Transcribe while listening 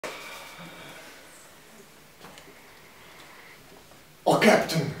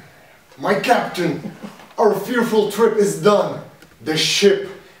Captain! My Captain! Our fearful trip is done. The ship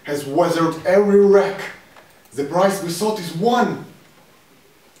has weathered every wreck. The prize we sought is won.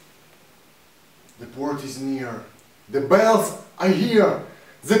 The port is near. The bells I hear.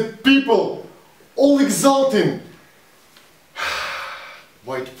 The people all exulting.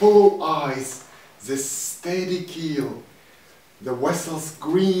 White full eyes, the steady keel. The vessels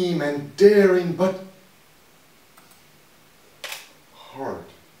grim and daring, but hard.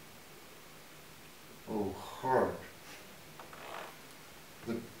 Oh, hard.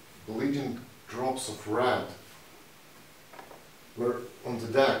 The bleeding drops of red where on the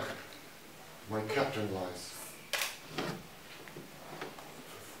deck my captain lies.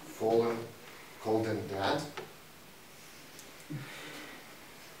 Fallen, cold and dead.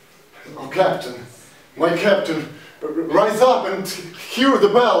 Oh, Captain, my Captain, rise up and hear the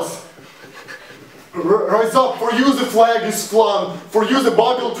bells. Rise up, for you the flag is flung, for you the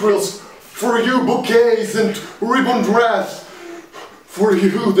bugle trills, for you bouquets and ribbon dress, for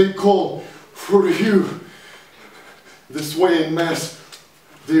you they call, for you the swaying mass,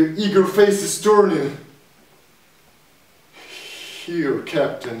 their eager faces turning. Here,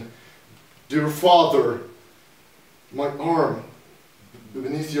 Captain, dear father, my arm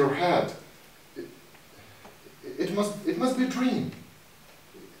beneath your head. It must be a dream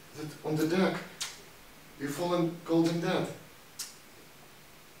that on the deck you've fallen cold and dead.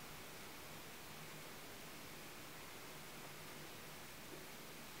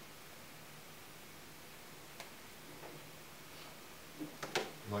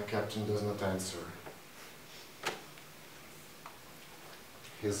 My captain does not answer.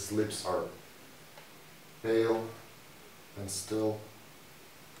 His lips are pale and still.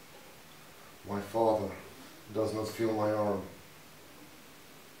 My father does not feel my arm.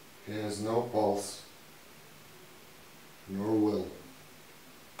 He has no pulse, nor will.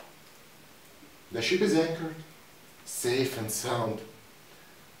 The ship is anchored, safe and sound.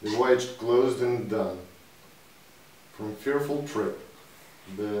 The voyage closed and done. From fearful trip,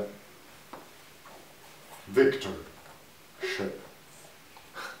 the victor ship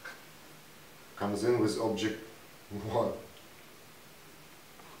comes in with object one.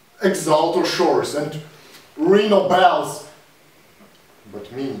 Exalt our shores and ring our bells,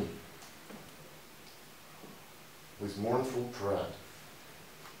 but me, with mournful tread,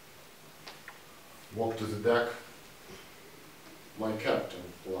 walk to the deck, my captain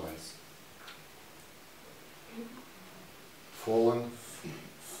lies. Fallen,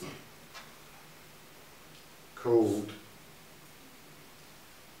 cold,